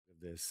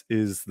This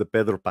is the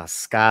Pedro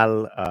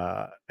Pascal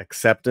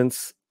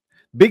acceptance.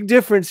 Big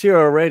difference here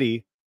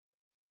already.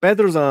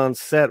 Pedro's on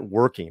set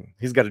working.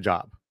 He's got a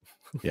job.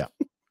 Yeah.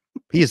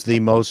 He is the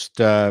most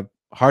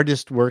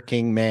hardest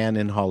working man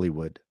in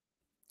Hollywood.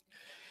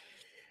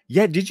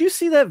 Yeah, did you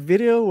see that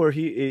video where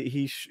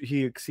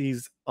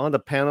he's on the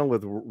panel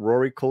with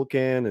Rory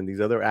Culkin and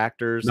these other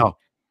actors? No.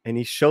 And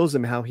he shows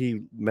them how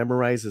he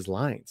memorizes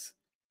lines.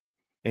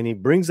 And he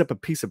brings up a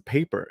piece of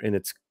paper, and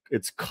it's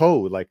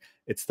code. Like,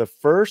 it's the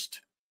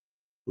first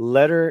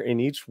letter in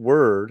each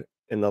word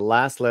and the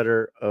last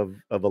letter of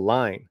a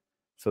line.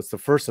 So it's the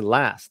first and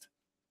last.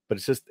 But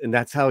it's just, and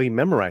that's how he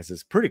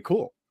memorizes. Pretty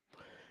cool.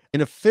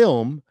 In a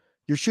film,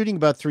 you're shooting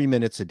about 3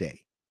 minutes a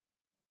day.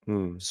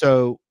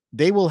 So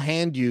they will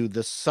hand you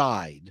the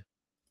side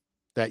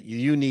that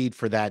you need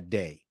for that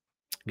day.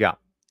 Yeah.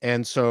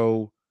 And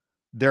so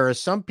there are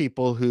some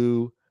people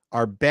who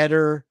are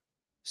better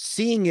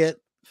seeing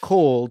it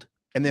cold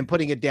and then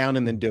putting it down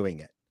and then doing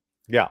it.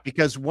 Yeah.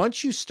 Because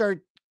once you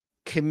start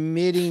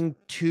committing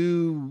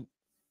to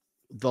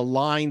the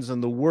lines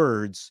and the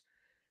words,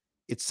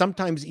 it's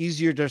sometimes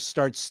easier to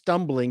start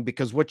stumbling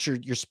because what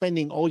you're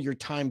spending all your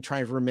time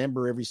trying to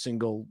remember every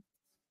single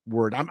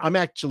word. I'm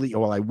actually,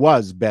 well, I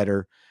was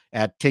better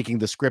at taking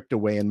the script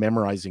away and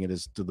memorizing it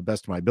as to the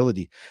best of my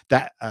ability.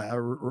 That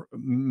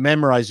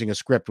memorizing a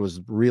script was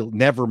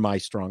never my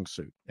strong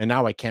suit. And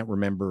now I can't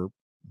remember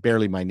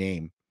barely my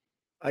name.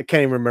 I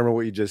can't even remember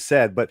what you just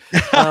said, but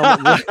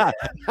how's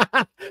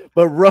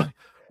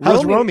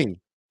Romy?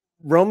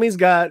 Romy's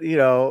got,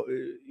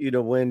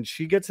 when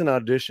she gets an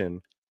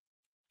audition,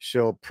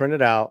 she'll print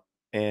it out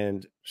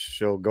and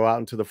she'll go out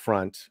into the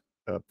front,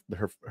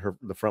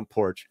 the front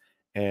porch,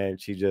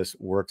 and she just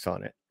works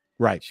on it.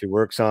 Right. She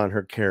works on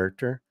her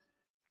character.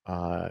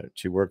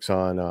 She works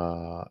on,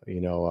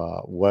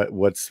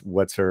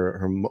 what's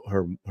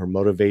her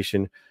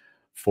motivation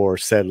for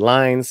said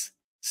lines,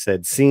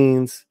 said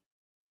scenes.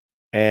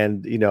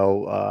 And,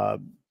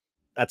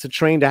 that's a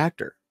trained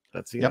actor.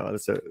 That's,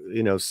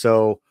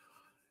 so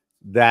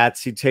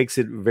she takes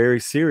it very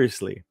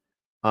seriously.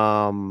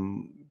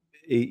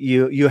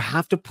 You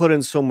have to put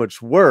in so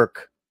much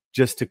work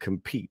just to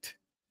compete.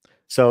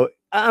 So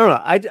I don't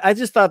know. I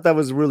just thought that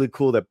was really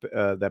cool that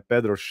that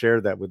Pedro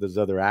shared that with his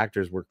other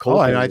actors. Where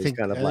Culkin I think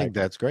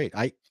that's great.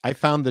 I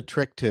found the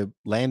trick to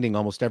landing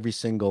almost every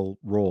single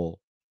role,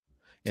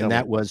 and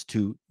that was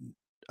to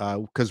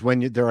because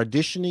when they're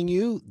auditioning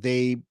you,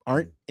 they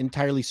aren't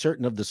entirely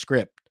certain of the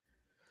script,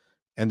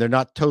 and they're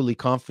not totally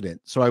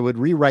confident. So I would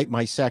rewrite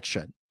my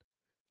section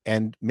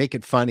and make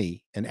it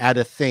funny and add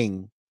a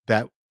thing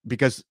that,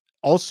 because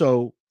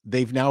also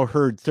they've now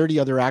heard 30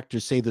 other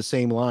actors say the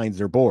same lines.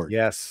 They're bored.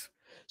 Yes.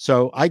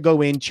 So I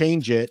go in,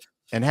 change it,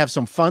 and have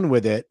some fun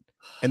with it.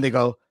 And they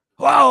go,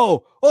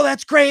 "Whoa, oh,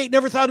 that's great.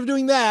 Never thought of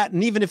doing that."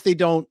 And even if they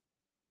don't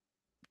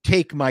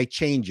take my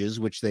changes,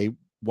 which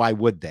why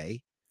would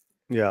they?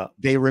 Yeah.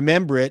 They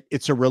remember it.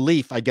 It's a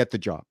relief. I get the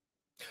job.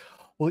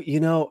 Well,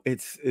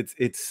 it's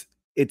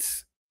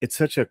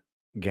such a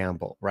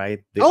gamble,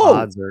 right? The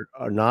odds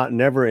are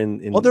never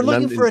in. Well, they're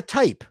looking for a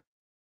type.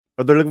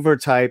 But they're looking for a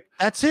type.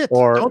 That's it.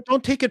 Or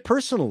don't take it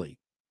personally.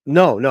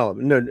 No.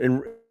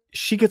 And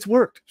she gets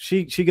worked.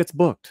 She gets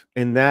booked,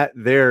 and that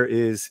there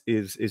is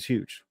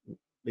huge.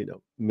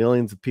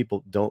 Millions of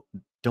people don't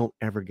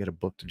ever get a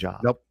booked job.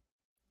 Nope.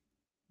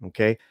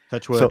 Okay.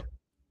 Touch wood. So,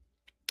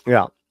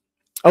 yeah.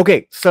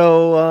 Okay.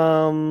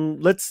 So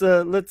let's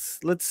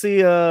see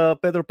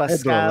Pedro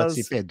Pascal. Let's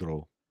see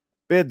Pedro.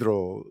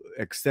 Pedro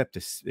accept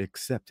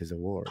his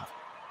award.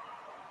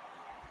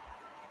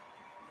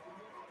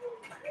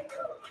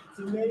 It's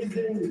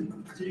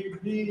amazing,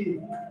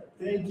 JP.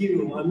 Thank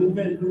you. I'm in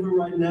Vancouver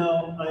right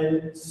now.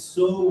 I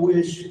so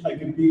wish I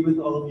could be with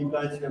all of you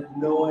guys. You have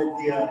no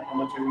idea how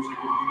much I wish I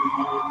could be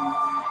with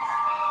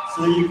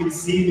you. So you can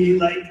see me,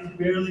 like,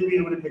 barely be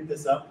able to pick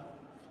this up.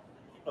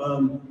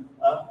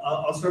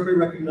 I'll start by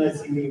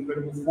recognizing the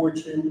incredible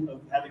fortune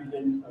of having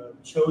been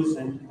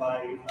chosen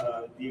by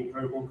the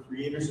incredible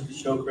creators of the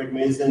show, Craig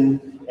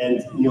Mazin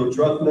and Neil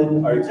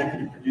Druckmann, our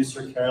executive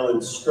producer,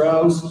 Carolyn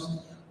Strauss.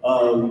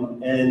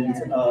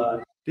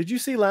 Did you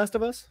see Last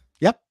of Us?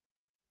 Yep.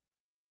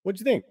 What'd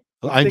you think?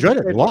 I enjoyed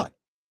it a lot.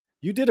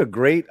 You did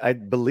I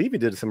believe you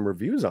did some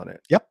reviews on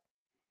it. Yep.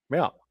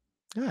 Yeah.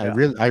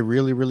 I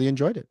really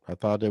enjoyed it. I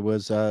thought it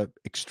was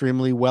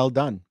extremely well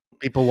done.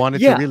 People wanted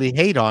to really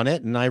hate on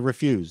it, and I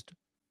refused.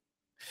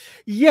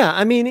 Yeah,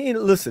 I mean,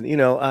 listen,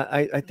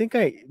 I think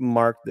I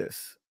marked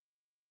this.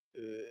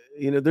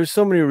 There's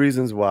so many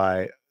reasons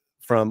why,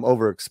 from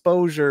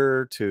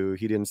overexposure to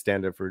he didn't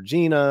stand up for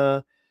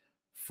Gina,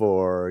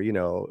 for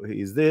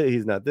he's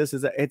not this,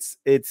 is that.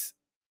 It's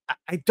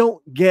I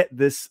don't get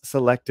this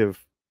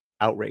selective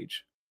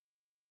outrage.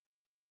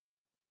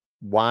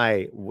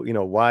 Why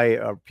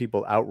are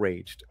people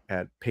outraged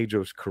at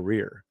Pedro's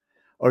career?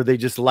 Or they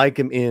just like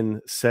him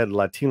in said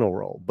Latino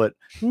role, but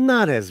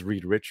not as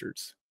Reed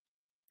Richards.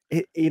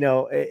 Who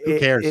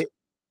cares?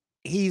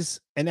 He's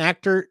an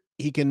actor.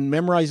 He can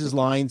memorize his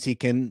lines. He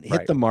can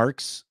hit the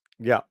marks.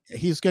 Yeah.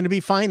 He's going to be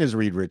fine as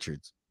Reed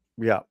Richards.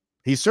 Yeah.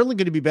 He's certainly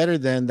going to be better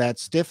than that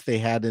stiff they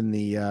had in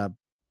the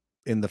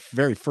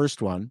very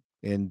first one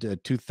in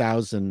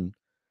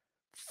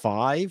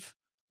 2005.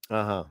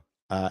 Uh-huh.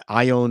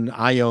 Ion.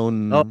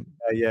 Oh,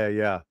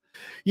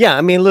 yeah.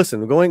 I mean,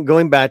 listen,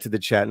 going back to the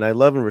chat, and I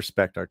love and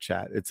respect our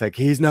chat. It's like,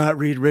 he's not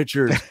Reed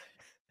Richards.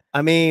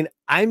 I mean,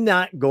 I'm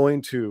not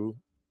going to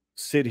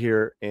sit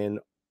here and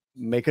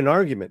make an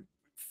argument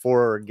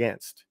for or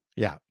against.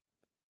 Yeah.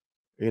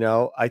 You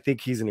know, I think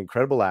he's an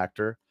incredible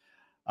actor.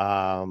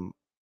 I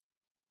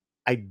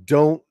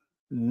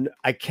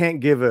can't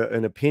give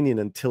an opinion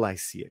until I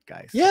see it,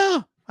 guys.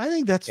 Yeah, I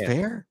think that's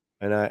fair.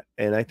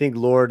 And I think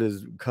Lord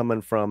is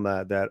coming from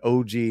that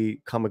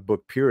OG comic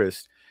book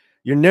purist.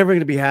 You're never going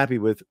to be happy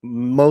with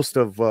most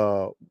of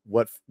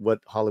what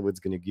Hollywood's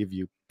going to give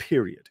you,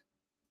 period.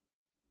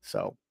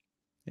 So,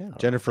 yeah,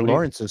 Jennifer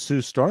Lawrence as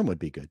Sue Storm would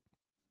be good.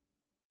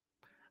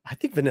 I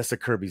think Vanessa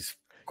Kirby's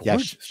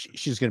gorgeous. Yeah,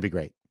 she's going to be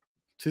great.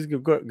 She's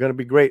going to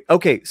be great.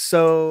 Okay,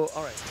 so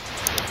all right.